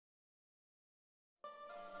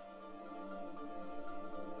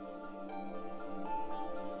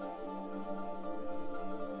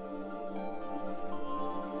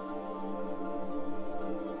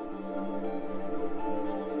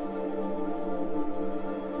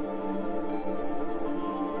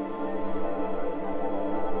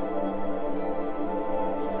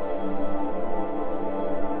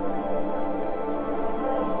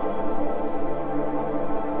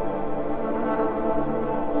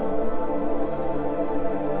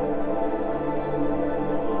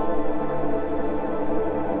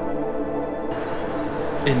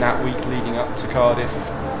in that week leading up to Cardiff,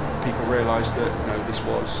 people realised that this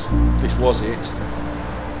was it,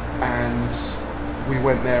 and we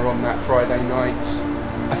went there on that Friday night.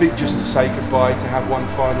 I think just to say goodbye, to have one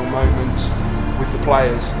final moment with the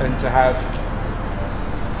players, and to have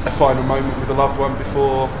a final moment with a loved one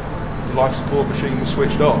before the life support machine was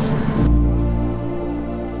switched off.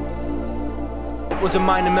 It was a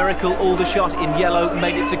minor miracle Aldershot in yellow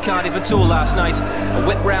made it to Cardiff at all last night. A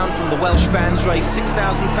whip round from the Welsh fans raised £6,000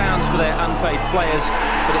 for their unpaid players,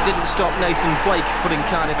 but it didn't stop Nathan Blake putting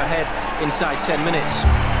Cardiff ahead inside 10 minutes.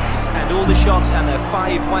 And Aldershot and their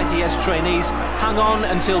 5 YTS trainees hung on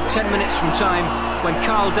until 10 minutes from time, when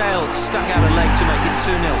Carl Dale stuck out a leg to make it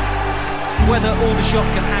 2-0. Whether Aldershot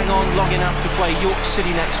can hang on long enough to play York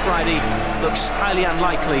City next Friday looks highly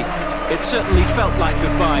unlikely. It certainly felt like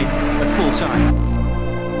goodbye at full time.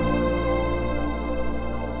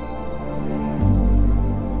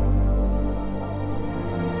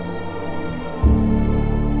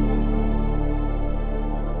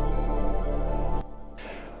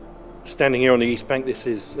 Standing here on the East Bank, this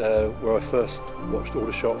is where I first watched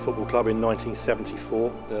Aldershot Football Club in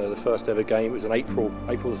 1974. The first ever game. It was on April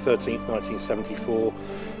the 13th, 1974,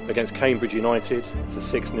 against Cambridge United. It's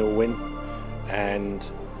a 6-0 win, and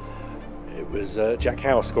it was Jack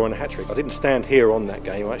Howell scoring a hat-trick. I didn't stand here on that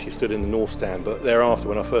game, I actually stood in the North Stand, but thereafter,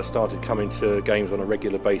 when I first started coming to games on a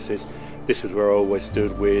regular basis, this was where I always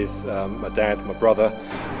stood with my dad, my brother,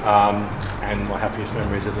 and my happiest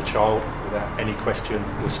memories as a child, without any question,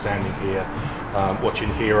 was standing here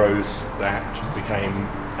watching heroes that became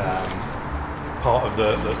part of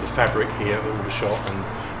the fabric here at Aldershot, and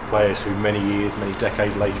players who many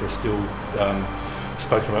decades later are still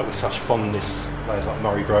spoken about with such fondness. Players like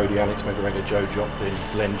Murray Brodie, Alex McGregor, Joe Joplin,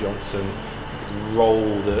 Glenn Johnson. You could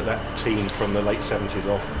roll that team from the late 70s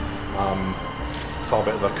off far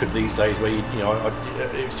better than I could these days, where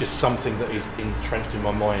it was just something that is entrenched in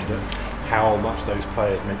my mind of how much those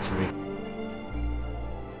players meant to me.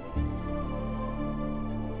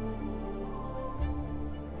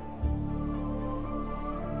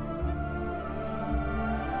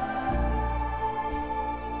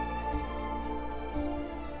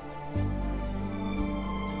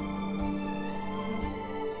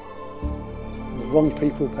 The wrong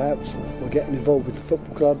people perhaps were getting involved with the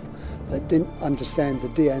football club. They didn't understand the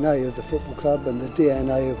DNA of the football club and the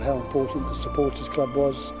DNA of how important the supporters club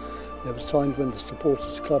was. There was times when the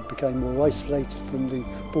supporters club became more isolated from the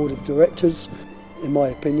board of directors. In my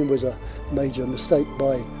opinion, was a major mistake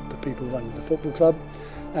by the people running the football club.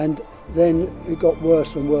 And then it got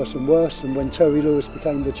worse and worse and worse, and when Terry Lewis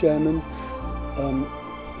became the chairman,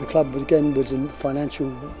 the club again was in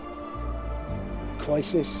financial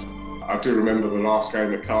crisis. I do remember the last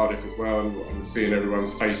game at Cardiff as well, and seeing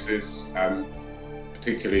everyone's faces,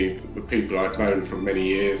 particularly the people I'd known from many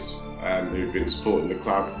years who'd been supporting the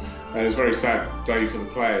club. And it was a very sad day for the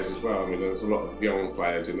players as well. I mean, there was a lot of young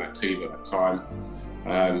players in that team at that time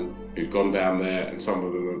who'd gone down there, and some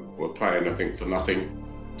of them were playing, I think, for nothing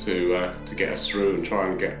to get us through and try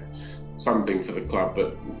and get something for the club.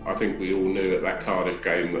 But I think we all knew at that Cardiff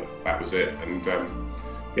game that was it. And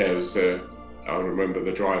yeah, it was. I remember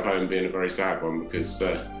the drive home being a very sad one, because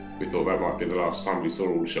we thought that might be the last time we saw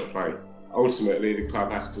Aldershot play. Ultimately, the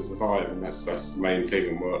club has to survive, and that's the main thing,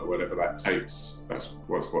 and whatever that takes, that's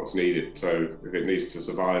what's needed. So if it needs to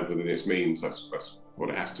survive within its means, that's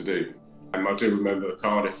what it has to do. I do remember the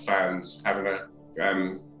Cardiff fans having a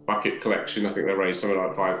bucket collection. I think they raised something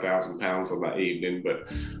like £5,000 on that evening, but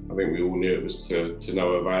I think we all knew it was to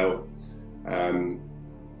no avail.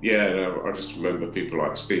 Yeah, I just remember people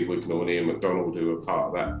like Steve Wignall and Ian McDonald, who were part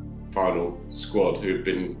of that final squad, who'd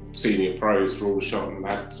been senior pros for Aldershot and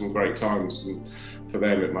had some great times, and for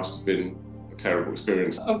them it must have been a terrible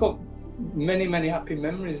experience. I've got many happy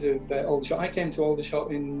memories of Aldershot. I came to Aldershot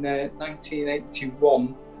in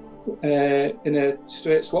 1981 in a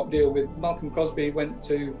straight swap deal with Malcolm Crosby. Went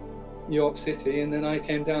to York City, and then I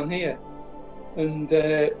came down here, and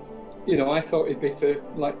I thought it'd be for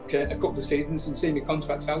like a couple of seasons and see my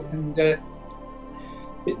contracts out, and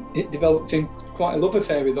it developed in quite a love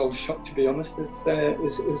affair with Aldershot, to be honest, as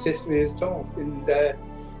history is told. And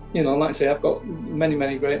like I say, I've got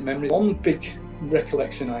many great memories. One big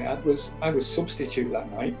recollection I had was I was substitute that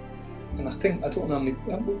night, and I don't know how many,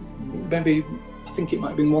 maybe I think it might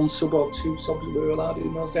have been one sub or two subs we were allowed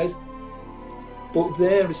in those days. But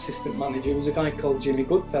their assistant manager was a guy called Jimmy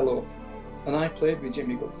Goodfellow. And I played with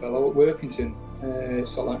Jimmy Goodfellow at Workington,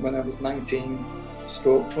 so like when I was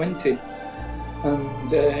 19/20.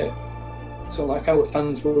 And so like our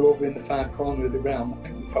fans were over in the far corner of the ground. I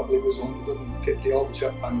think there probably was 150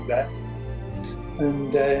 Aldershot fans there.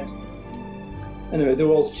 And Anyway, they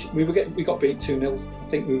were all. We got beat 2-0. I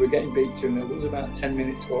think we were getting beat 2-0. It was about 10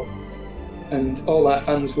 minutes ago, and all our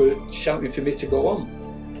fans were shouting for me to go on,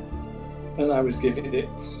 and I was giving it.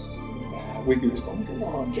 Wiggy was going, "Come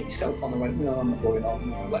on, get yourself on." I went, "No, I'm not going on."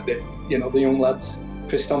 No, let the young lads,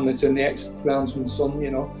 Chris Tomlinson, the ex-groundsman son,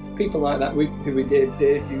 people like that, who we gave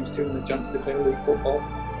debuts to and the chance to play league football.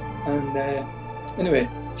 And anyway,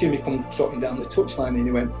 Jimmy come trotting down the touchline and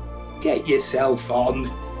he went, "Get yourself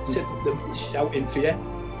on." He said, "They're shouting for you."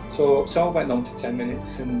 So I went on for 10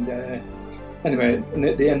 minutes, and anyway, and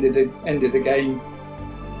at the end of the game,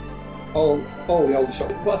 all the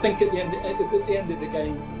Aldershot. But I think at the end of the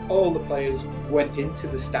game, all the players went into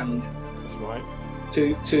the stand. That's right.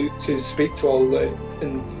 To speak to all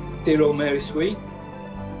and dear old Mary Sweet,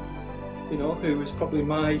 who was probably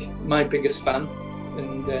my biggest fan,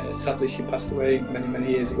 and sadly she passed away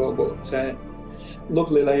many years ago. But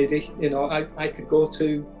lovely lady, I could go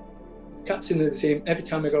to captain of the team every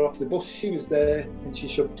time I got off the bus. She was there, and she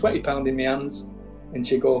shoved £20 in my hands, and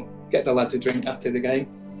she'd go, "Get the lads a drink after the game."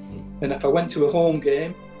 And if I went to a home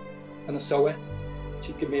game and I saw her,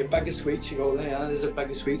 she'd give me a bag of sweets. She'd go, "There's a bag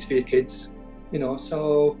of sweets for your kids."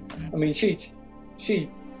 So I mean, she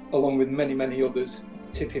along with many others,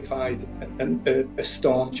 typified a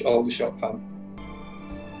staunch Aldershot fan.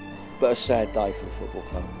 But a sad day for the football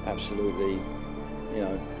club, absolutely.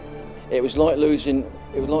 It was like losing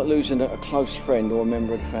a close friend or a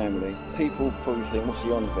member of the family. People probably think, "What's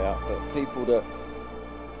he on about?" But people that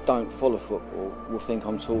don't follow football will think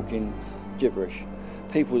I'm talking gibberish.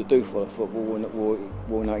 People that do follow football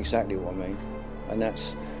will know exactly what I mean, and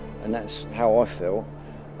that's how I felt,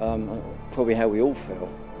 probably how we all felt,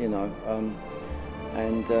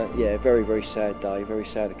 very sad day, very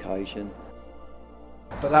sad occasion.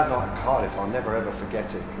 But that night at Cardiff, I'll never ever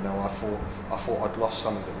forget it. I thought I'd lost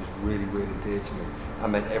something that was really dear to me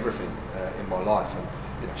and meant everything in my life, and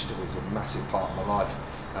still is a massive part of my life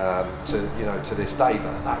to this day.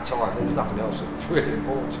 But at that time, there was nothing else that was really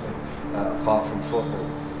important to me apart from football.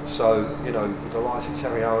 So the likes of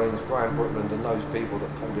Terry Owens, Graham Brookland, and those people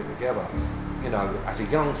that pulled it together. As a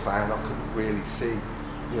young fan, I couldn't really see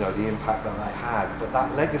the impact that they had, but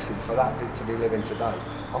that legacy for that to be living today,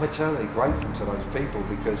 I'm eternally grateful to those people,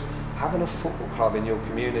 because having a football club in your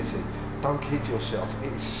community, don't kid yourself,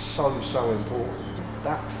 it's so important.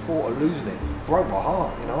 That thought of losing it broke my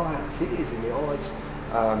heart. I had tears in my eyes,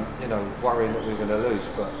 worrying that we were going to lose,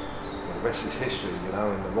 but the rest is history,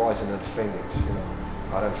 and the rising of the Phoenix,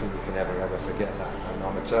 I don't think we can ever forget that, and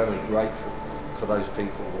I'm eternally grateful to those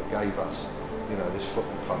people that gave us this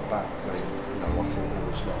football club back when I thought all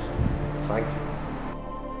was lost. Thank you.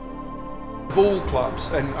 Of all clubs,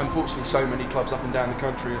 and unfortunately so many clubs up and down the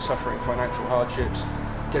country are suffering financial hardships,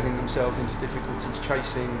 getting themselves into difficulties,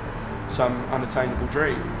 chasing some unattainable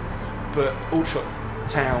dream. But Aldershot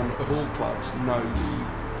Town, of all clubs, know that you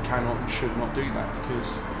cannot and should not do that,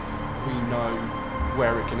 because we know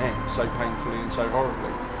where it can end so painfully and so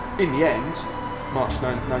horribly. In the end, March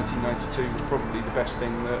 1992 was probably the best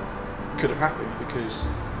thing that could have happened, because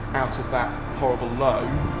out of that horrible low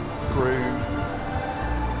grew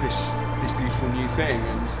this beautiful new thing,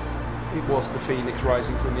 and it was the phoenix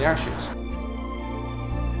rising from the ashes.